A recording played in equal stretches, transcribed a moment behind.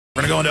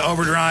We're going to go into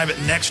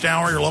overdrive next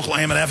hour. Your local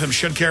AM and FM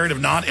should carry it.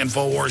 If not,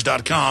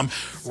 Infowars.com.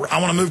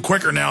 I want to move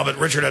quicker now, but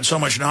Richard had so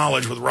much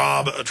knowledge with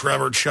Rob,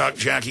 Trevor, Chuck,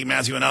 Jackie,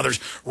 Matthew, and others.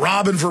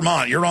 Rob in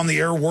Vermont, you're on the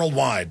air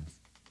worldwide.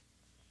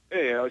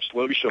 Hey, Alex.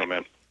 Love your show,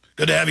 man.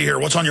 Good to have you here.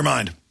 What's on your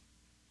mind?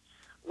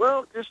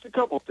 Well, just a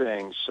couple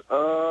things. I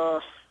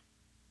know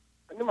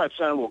it might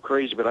sound a little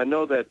crazy, but I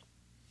know that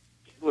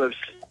people have...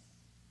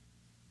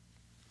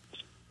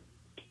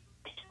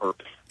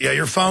 Yeah,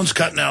 your phone's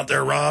cutting out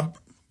there, Rob.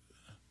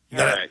 All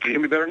right. Can you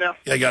hear me better now?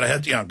 Yeah, you got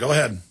ahead. Yeah, go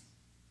ahead.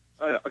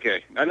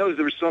 Okay. I know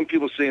there were some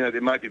people saying that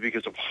it might be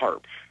because of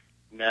HARP.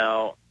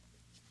 Now,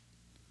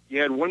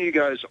 you had one of you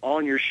guys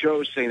on your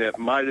show saying that it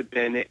might have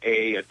been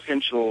a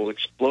potential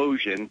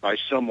explosion by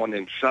someone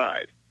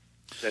inside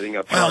setting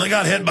up. Well, they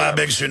got hit by a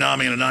big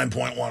tsunami and a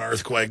 9.1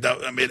 earthquake.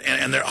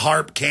 And their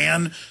HARP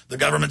can, the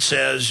government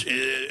says,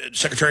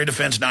 Secretary of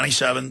Defense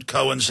 97,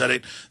 Cohen said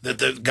it, that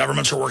the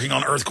governments are working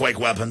on earthquake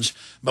weapons,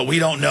 but we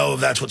don't know if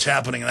that's what's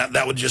happening.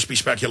 That would just be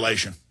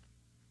speculation.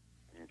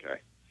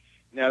 Okay.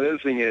 Now, the other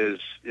thing is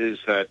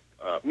that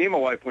me and my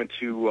wife went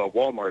to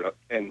Walmart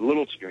in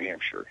Littleton, New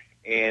Hampshire,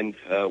 and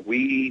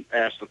we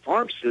asked the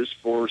pharmacist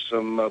for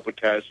some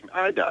potassium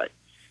iodide.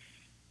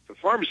 The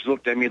pharmacist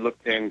looked at me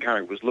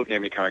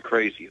kind of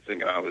crazy,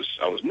 thinking I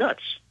was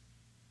nuts.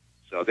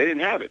 So they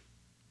didn't have it.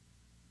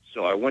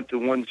 So I went to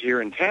ones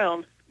here in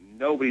town.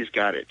 Nobody's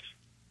got it.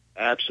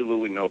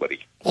 Absolutely nobody.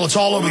 Well, it's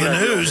all over the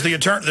news.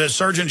 The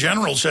Surgeon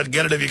General said,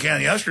 get it if you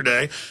can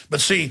yesterday. But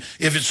see,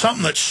 if it's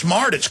something that's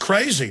smart, it's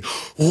crazy.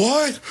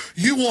 What?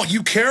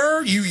 You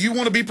care? You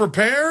want to be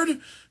prepared?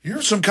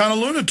 You're some kind of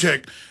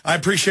lunatic. I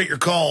appreciate your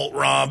call,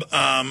 Rob.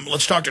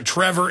 Let's talk to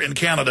Trevor in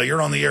Canada.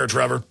 You're on the air,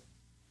 Trevor.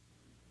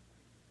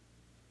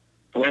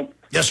 Hello?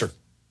 Yes, sir.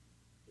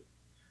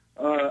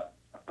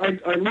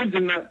 I lived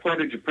in that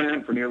part of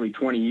Japan for nearly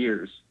 20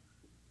 years.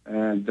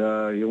 And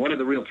one of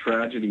the real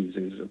tragedies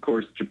is, of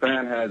course,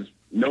 Japan has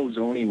no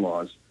zoning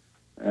laws.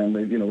 And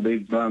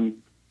they've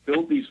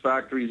built these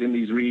factories in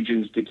these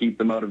regions to keep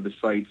them out of the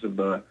sight of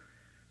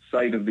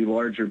the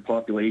larger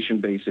population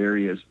base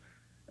areas.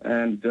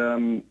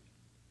 And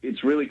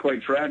it's really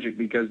quite tragic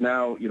because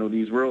now,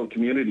 these rural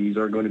communities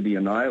are going to be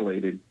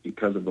annihilated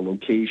because of the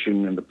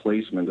location and the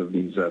placement of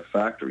these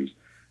factories.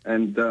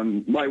 And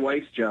my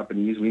wife's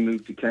Japanese. We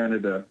moved to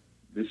Canada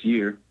this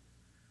year.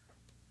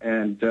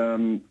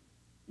 And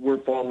we're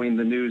following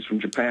the news from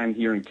Japan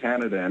here in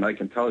Canada. And I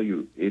can tell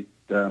you it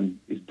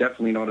is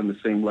definitely not on the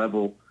same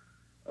level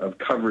of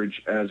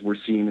coverage as we're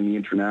seeing in the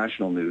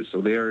international news.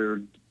 So they're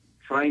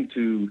trying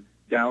to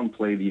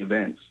downplay the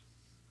events.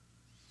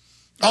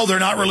 Oh, they're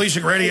not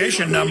releasing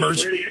radiation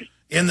numbers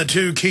in the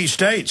two key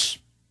states.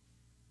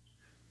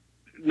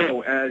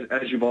 No,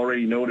 as you've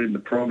already noted in the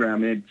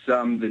program, it's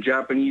the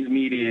Japanese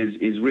media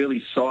is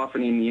really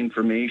softening the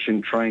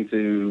information, trying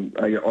to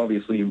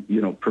obviously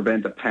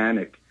prevent a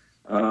panic.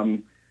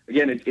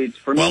 Again, it's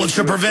for well, it's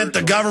to prevent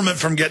the government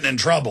from getting in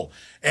trouble.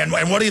 And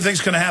what do you think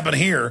is going to happen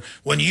here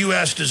when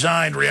U.S.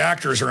 designed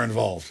reactors are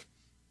involved?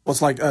 Well,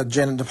 it's like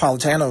Janet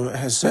Napolitano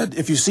has said: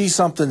 if you see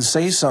something,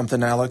 say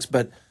something, Alex,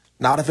 but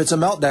not if it's a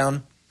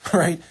meltdown,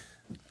 right?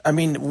 I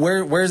mean,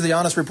 where's the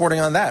honest reporting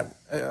on that?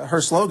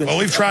 Her slogan. Well,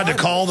 we've tried to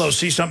call those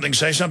see something,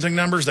 say something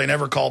numbers. They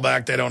never call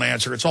back. They don't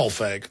answer. It's all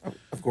fake.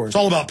 Of course. It's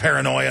all about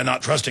paranoia,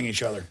 not trusting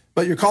each other.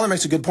 But your caller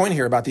makes a good point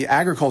here about the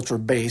agriculture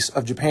base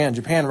of Japan.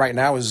 Japan right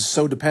now is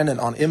so dependent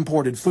on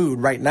imported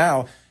food right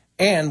now.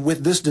 And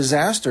with this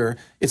disaster,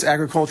 its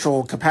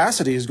agricultural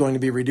capacity is going to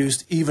be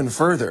reduced even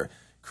further,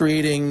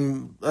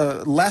 creating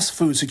less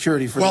food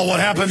security for Well, what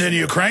happened in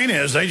Ukraine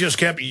is they just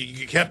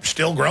kept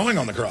still growing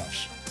on the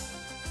crops.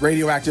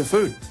 Radioactive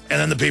food.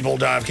 And then the people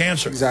die of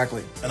cancer.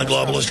 Exactly. And the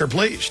globalists are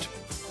pleased.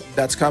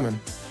 That's coming.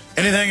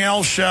 Anything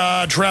else,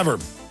 Trevor?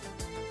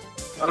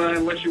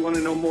 Unless you want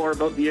to know more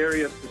about the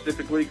area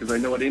specifically, because I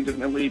know it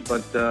intimately,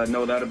 but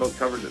no, that about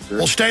covers it, sir.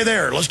 Well, stay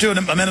there. Let's do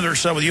a minute or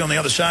so with you on the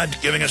other side,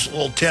 giving us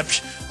little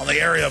tips on the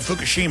area of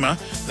Fukushima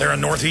there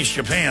in northeast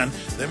Japan.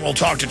 Then we'll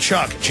talk to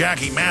Chuck,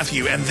 Jackie,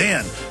 Matthew, and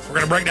then we're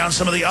going to break down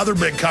some of the other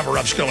big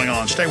cover-ups going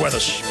on. Stay with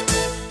us.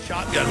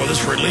 Shotgun with us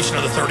for at least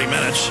another 30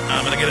 minutes.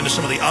 I'm going to get into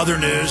some of the other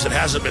news that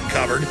hasn't been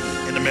covered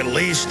in the Middle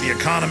East, the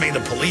economy, the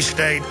police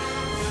state,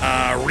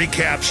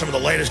 recap some of the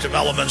latest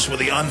developments with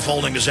the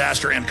unfolding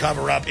disaster and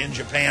cover-up in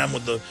Japan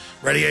with the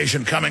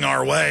radiation coming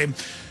our way.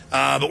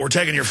 But we're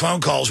taking your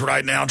phone calls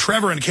right now.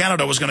 Trevor in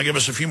Canada was going to give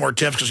us a few more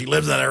tips because he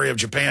lived in that area of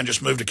Japan,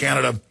 just moved to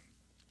Canada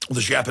with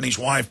his Japanese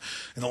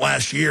wife in the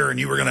last year, and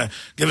you were going to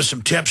give us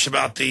some tips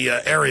about the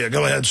area.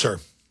 Go ahead, sir.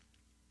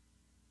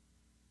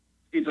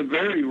 It's a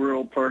very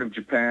rural part of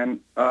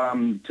Japan,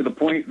 to the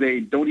point they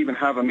don't even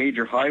have a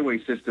major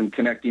highway system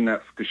connecting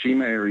that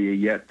Fukushima area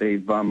yet.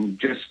 They've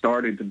just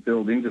started to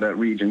build into that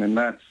region, and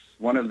that's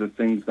one of the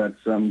things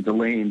that's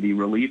delaying the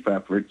relief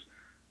efforts.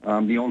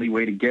 The only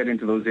way to get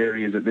into those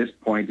areas at this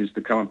point is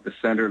to come up the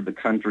center of the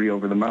country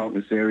over the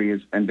mountainous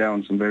areas and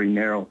down some very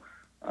narrow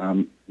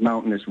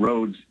mountainous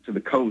roads to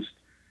the coast.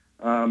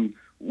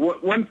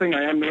 One thing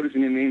I am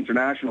noticing in the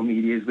international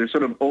media is they're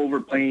sort of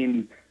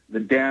overplaying the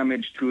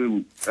damage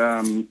to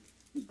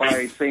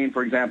by saying,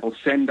 for example,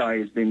 Sendai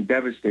has been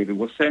devastated.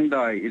 Well,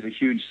 Sendai is a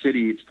huge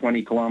city. It's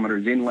 20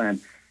 kilometers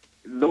inland.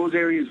 Those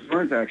areas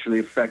weren't actually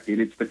affected.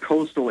 It's the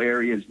coastal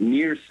areas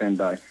near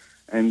Sendai.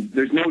 And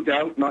there's no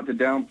doubt, not to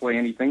downplay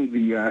anything,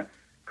 the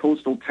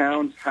coastal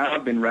towns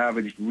have been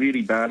ravaged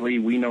really badly.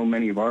 We know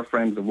many of our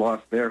friends have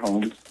lost their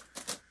homes.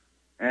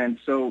 And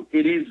so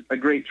it is a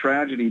great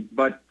tragedy.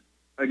 But,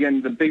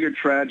 again, the bigger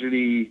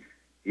tragedy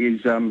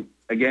is,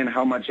 again,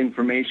 how much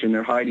information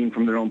they're hiding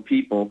from their own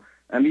people.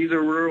 And these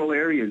are rural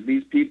areas.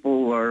 These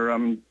people are,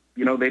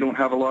 they don't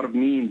have a lot of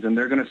means, and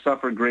they're going to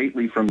suffer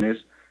greatly from this.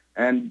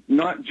 And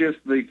not just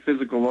the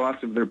physical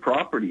loss of their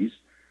properties,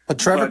 but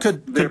Trevor,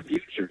 their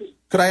futures.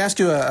 Could I ask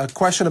you a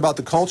question about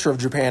the culture of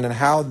Japan and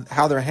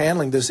how they're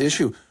handling this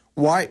issue?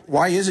 Why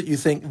is it you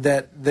think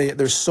that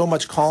there's so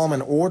much calm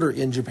and order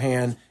in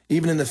Japan,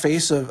 even in the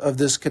face of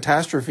this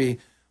catastrophe,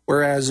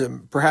 whereas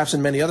perhaps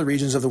in many other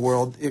regions of the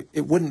world,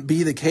 it wouldn't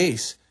be the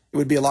case? It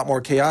would be a lot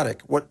more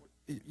chaotic.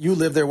 You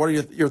live there. What are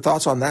your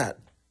thoughts on that?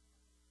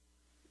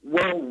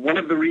 Well, one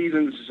of the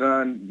reasons,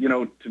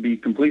 to be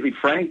completely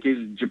frank,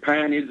 is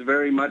Japan is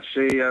very much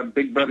a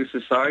big brother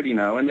society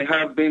now, and they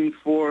have been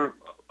for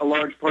a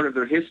large part of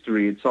their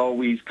history. It's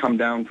always come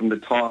down from the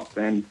top,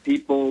 and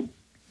people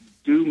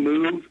do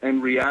move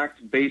and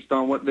react based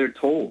on what they're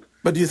told.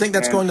 But do you think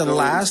that's going to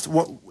last?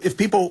 If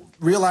people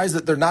realize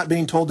that they're not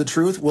being told the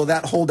truth, will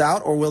that hold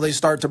out, or will they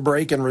start to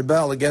break and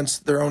rebel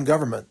against their own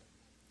government?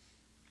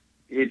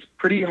 It's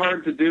pretty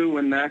hard to do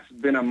when that's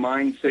been a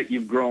mindset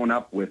you've grown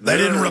up with. They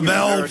didn't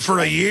rebel for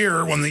a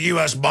year when the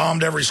U.S.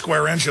 bombed every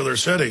square inch of their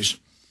cities.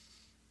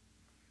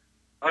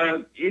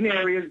 In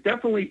areas,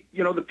 definitely,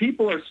 the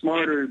people are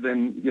smarter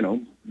than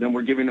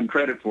we're giving them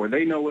credit for.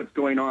 They know what's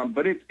going on,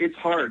 but it's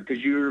hard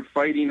because you're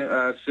fighting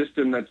a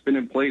system that's been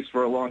in place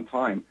for a long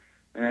time,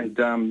 and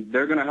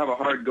they're going to have a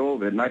hard go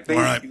of it. And I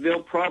think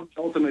they'll probably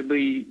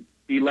ultimately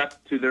be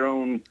left to their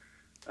own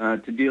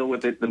to deal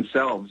with it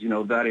themselves.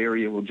 That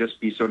area will just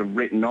be sort of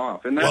written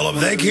off. And well,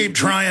 if they keep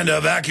trying to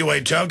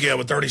evacuate Tokyo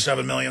with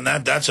 37 million,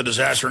 that's a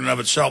disaster in and of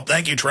itself.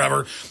 Thank you,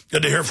 Trevor.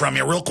 Good to hear from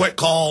you. Real quick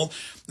call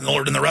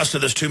in the rest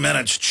of this 2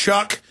 minutes.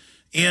 Chuck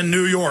in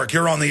New York,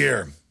 you're on the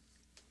air.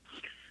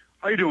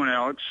 How you doing,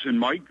 Alex and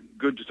Mike?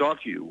 Good to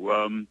talk to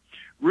you.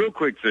 Real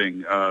quick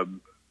thing.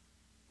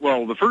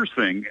 Well, the first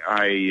thing,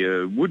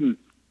 I wouldn't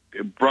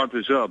have brought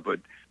this up, but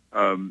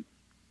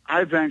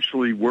I've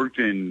actually worked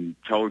in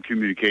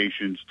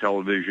telecommunications,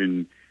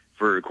 television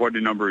for quite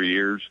a number of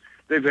years.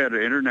 They've had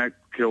an internet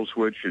kill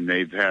switch, and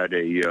they've had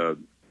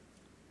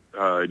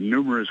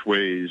numerous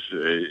ways,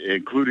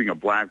 including a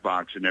black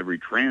box in every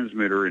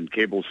transmitter and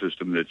cable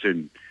system that's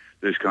in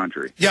this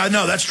country. Yeah,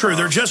 no, that's true.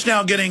 They're just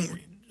now getting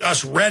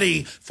us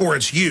ready for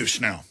its use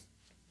now.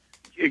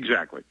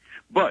 Exactly.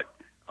 But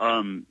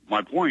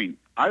my point,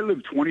 I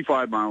live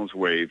 25 miles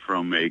away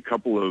from a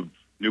couple of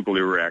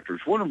nuclear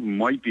reactors. One of them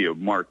might be a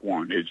Mark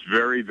I. It's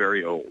very,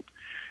 very old.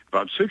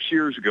 About 6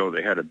 years ago,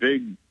 they had a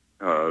big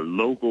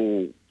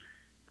local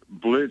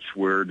blitz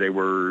where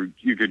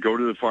you could go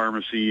to the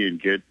pharmacy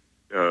and get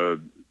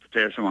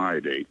potassium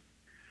iodate,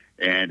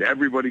 and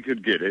everybody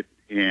could get it.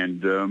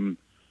 And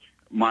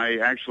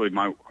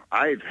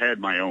I've had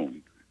my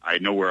own. I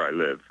know where I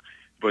live,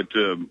 but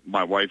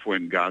my wife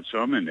went and got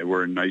some, and they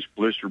were in nice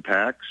blister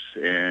packs.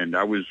 And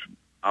I was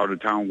out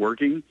of town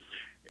working.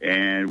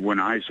 And when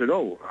I said,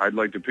 I'd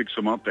like to pick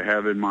some up to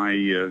have in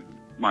my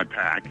my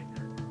pack,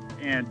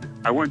 and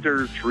I went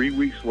there 3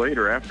 weeks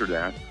later after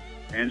that,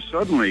 and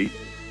suddenly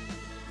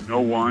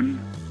no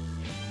one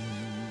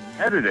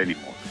had it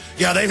anymore.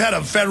 Yeah, they've had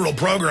a federal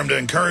program to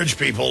encourage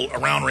people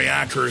around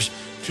reactors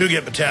to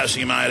get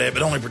potassium iodate,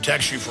 but only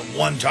protects you from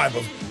one type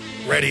of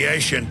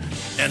radiation.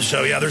 And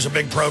so, yeah, there's a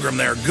big program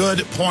there. Good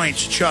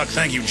points, Chuck.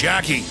 Thank you.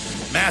 Jackie,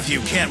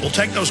 Matthew, Kent, we'll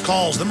take those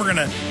calls. Then we're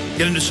going to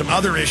get into some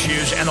other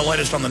issues and the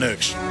latest on the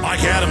nukes.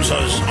 Mike Adams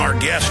is our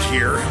guest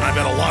here. I've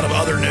got a lot of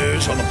other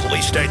news on the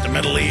police state, the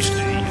Middle East,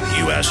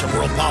 the U.S. and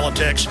world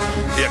politics,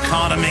 the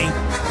economy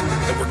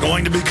that we're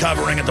going to be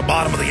covering at the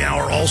bottom of the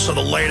hour. Also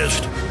the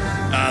latest.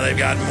 They've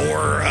got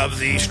more of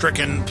the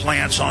stricken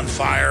plants on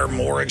fire,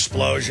 more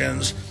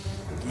explosions,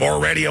 more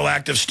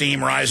radioactive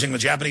steam rising. The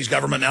Japanese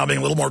government now being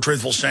a little more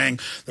truthful, saying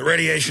the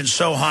radiation's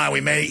so high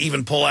we may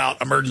even pull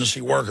out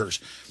emergency workers.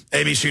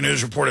 ABC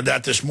News reported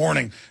that this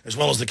morning, as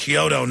well as the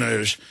Kyoto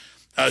News.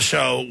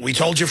 So we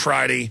told you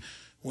Friday,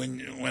 when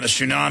a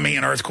tsunami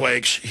and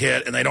earthquakes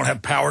hit and they don't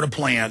have power to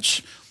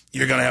plants,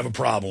 you're going to have a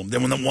problem.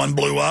 Then when the one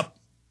blew up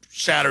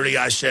Saturday,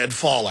 I said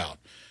fallout.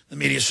 The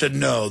media said,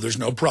 no, there's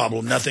no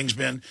problem. Nothing's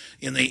been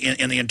in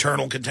the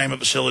internal containment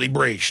facility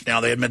breached.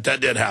 Now, they admit that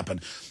did happen.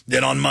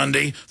 Then on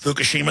Monday,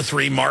 Fukushima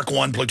 3 Mark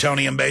I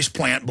plutonium-based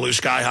plant blew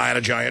sky high in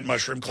a giant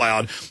mushroom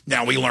cloud.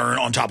 Now we learn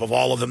on top of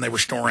all of them, they were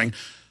storing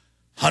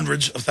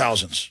hundreds of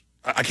thousands.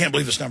 I can't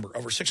believe this number.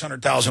 Over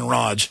 600,000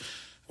 rods.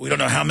 We don't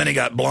know how many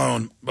got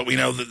blown, but we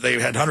know that they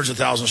had hundreds of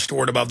thousands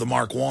stored above the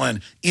Mark I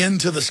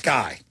into the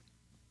sky.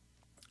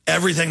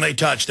 Everything they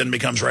touch then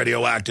becomes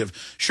radioactive.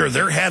 Sure,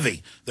 they're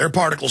heavy. Their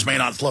particles may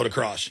not float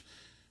across.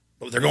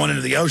 But they're going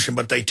into the ocean,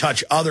 but they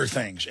touch other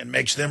things and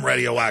makes them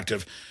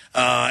radioactive.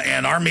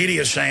 And our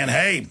media is saying,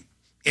 hey,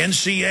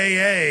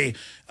 NCAA,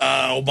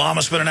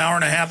 Obama spent an hour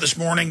and a half this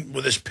morning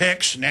with his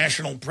picks,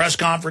 national press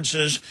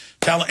conferences,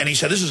 and he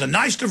said this is a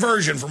nice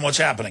diversion from what's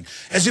happening,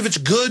 as if it's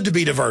good to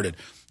be diverted.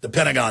 The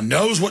Pentagon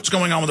knows what's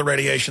going on with the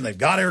radiation. They've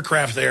got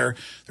aircraft there.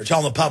 They're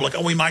telling the public,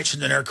 oh, we might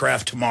send an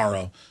aircraft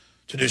tomorrow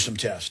to do some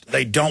tests.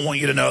 They don't want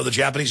you to know the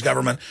Japanese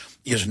government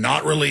is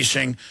not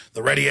releasing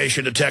the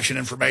radiation detection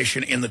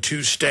information in the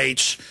 2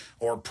 states,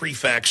 or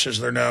prefects as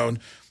they're known,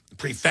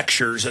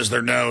 prefectures as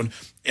they're known,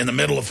 in the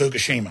middle of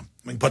Fukushima.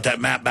 We can put that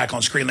map back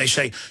on screen. They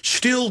say,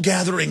 still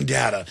gathering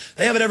data.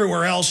 They have it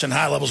everywhere else in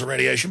high levels of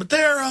radiation, but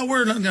there,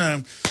 we're going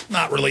to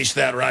not release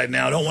that right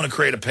now. Don't want to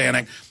create a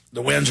panic.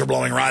 The winds are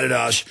blowing right at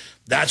us.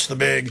 That's the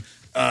big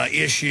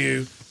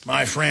issue,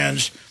 my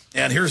friends.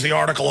 And here's the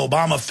article,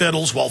 Obama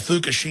fiddles while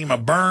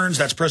Fukushima burns.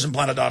 That's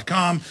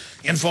prisonplanet.com,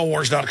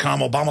 Infowars.com.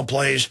 Obama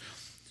plays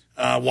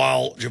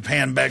while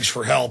Japan begs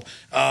for help.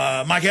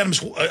 Mike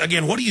Adams,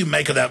 again, what do you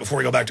make of that before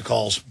we go back to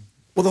calls?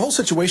 Well, the whole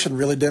situation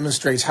really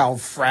demonstrates how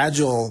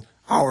fragile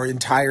our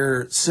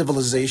entire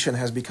civilization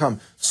has become.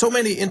 So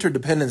many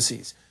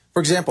interdependencies. For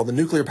example, the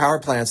nuclear power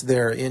plants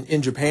there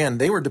in Japan,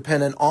 they were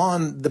dependent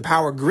on the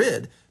power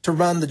grid to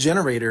run the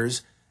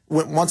generators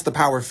once the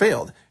power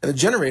failed. And the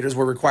generators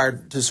were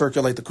required to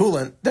circulate the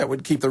coolant that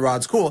would keep the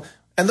rods cool,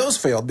 and those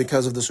failed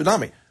because of the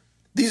tsunami.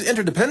 These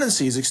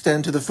interdependencies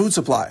extend to the food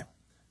supply,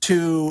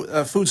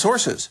 to food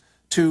sources,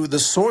 to the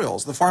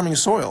soils, the farming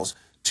soils,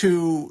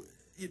 to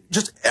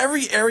just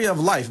every area of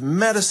life,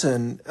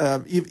 medicine,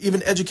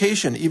 even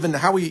education, even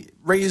how we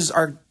raise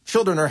our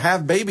children or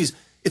have babies.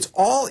 It's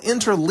all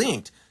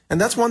interlinked.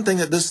 And that's one thing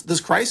that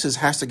this crisis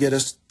has to get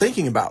us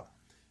thinking about.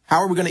 How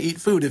are we going to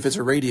eat food if it's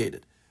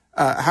irradiated?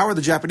 How are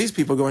the Japanese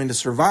people going to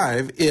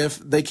survive if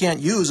they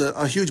can't use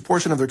a huge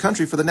portion of their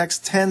country for the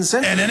next 10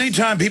 centuries? And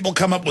anytime people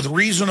come up with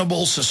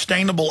reasonable,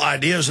 sustainable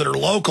ideas that are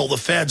local, the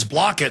feds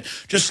block it,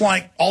 just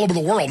like all over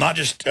the world, not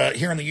just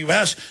here in the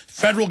U.S.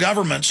 Federal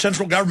governments,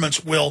 central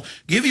governments will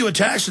give you a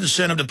tax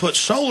incentive to put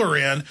solar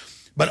in,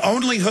 but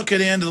only hook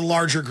it into the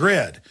larger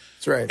grid.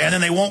 That's right. And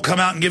then they won't come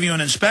out and give you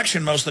an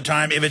inspection most of the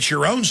time if it's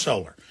your own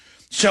solar.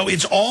 So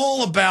it's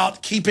all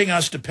about keeping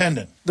us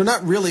dependent. They're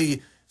not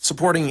really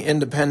supporting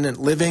independent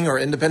living or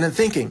independent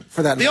thinking,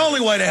 for that matter. The only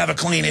way to have a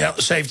clean,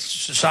 safe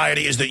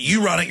society is that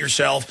you run it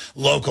yourself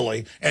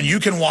locally, and you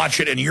can watch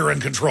it, and you're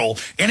in control.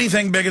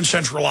 Anything big and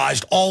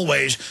centralized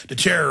always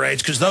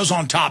deteriorates because those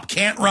on top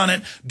can't run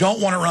it, don't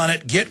want to run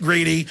it, get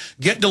greedy,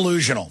 get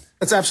delusional.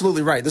 That's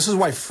absolutely right. This is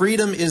why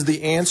freedom is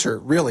the answer,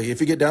 really, if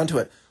you get down to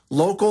it.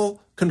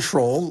 Local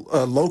control,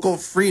 local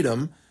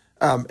freedom,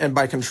 and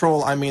by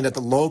control, I mean that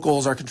the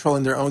locals are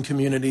controlling their own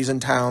communities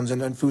and towns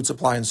and food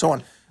supply and so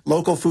on.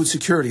 Local food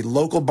security,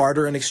 local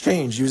barter and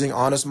exchange using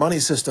honest money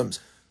systems,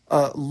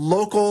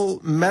 local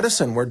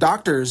medicine where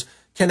doctors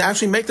can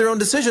actually make their own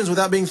decisions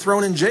without being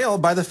thrown in jail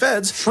by the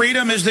feds.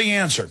 Freedom is the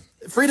answer.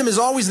 Freedom is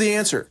always the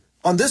answer.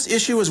 On this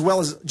issue as well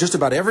as just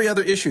about every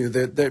other issue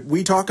that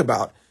we talk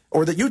about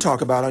or that you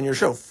talk about on your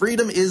show,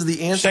 freedom is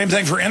the answer. Same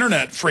thing for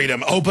internet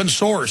freedom, open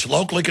source,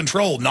 locally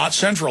controlled, not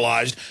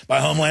centralized by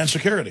Homeland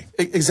Security.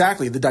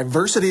 Exactly. The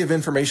diversity of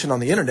information on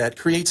the internet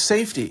creates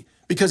safety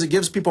because it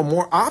gives people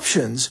more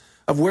options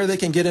of where they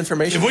can get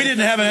information. If we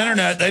didn't have an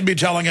internet, they'd be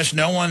telling us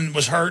no one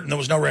was hurt and there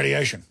was no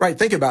radiation. Right.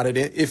 Think about it.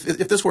 If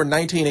this were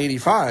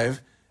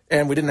 1985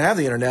 and we didn't have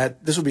the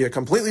internet, this would be a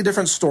completely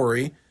different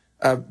story.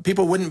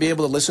 People wouldn't be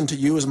able to listen to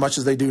you as much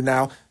as they do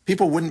now.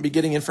 People wouldn't be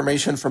getting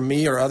information from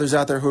me or others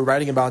out there who are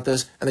writing about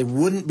this, and they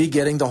wouldn't be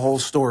getting the whole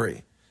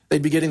story.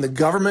 They'd be getting the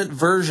government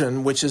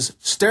version, which is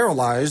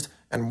sterilized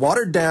and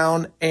watered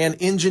down and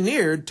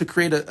engineered to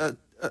create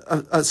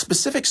a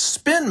specific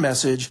spin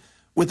message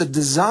with a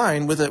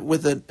design, with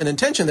an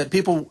intention that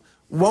people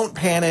won't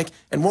panic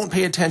and won't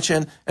pay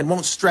attention and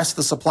won't stress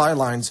the supply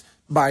lines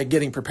by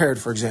getting prepared,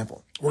 for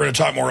example. We're going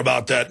to talk more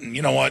about that. And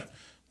you know what?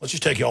 Let's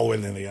just take you all the way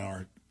to the end of the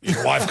hour. Is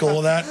your wife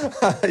cool with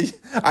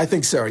that? I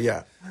think so,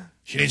 yeah.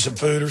 She needs some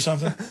food or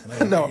something?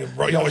 No.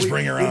 You always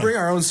bring your own. We bring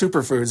our own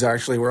superfoods,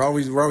 actually. We're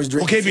always drinking.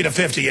 We'll keep you to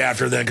 50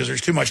 after then because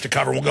there's too much to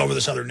cover. We'll go over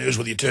this other news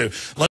with you, too.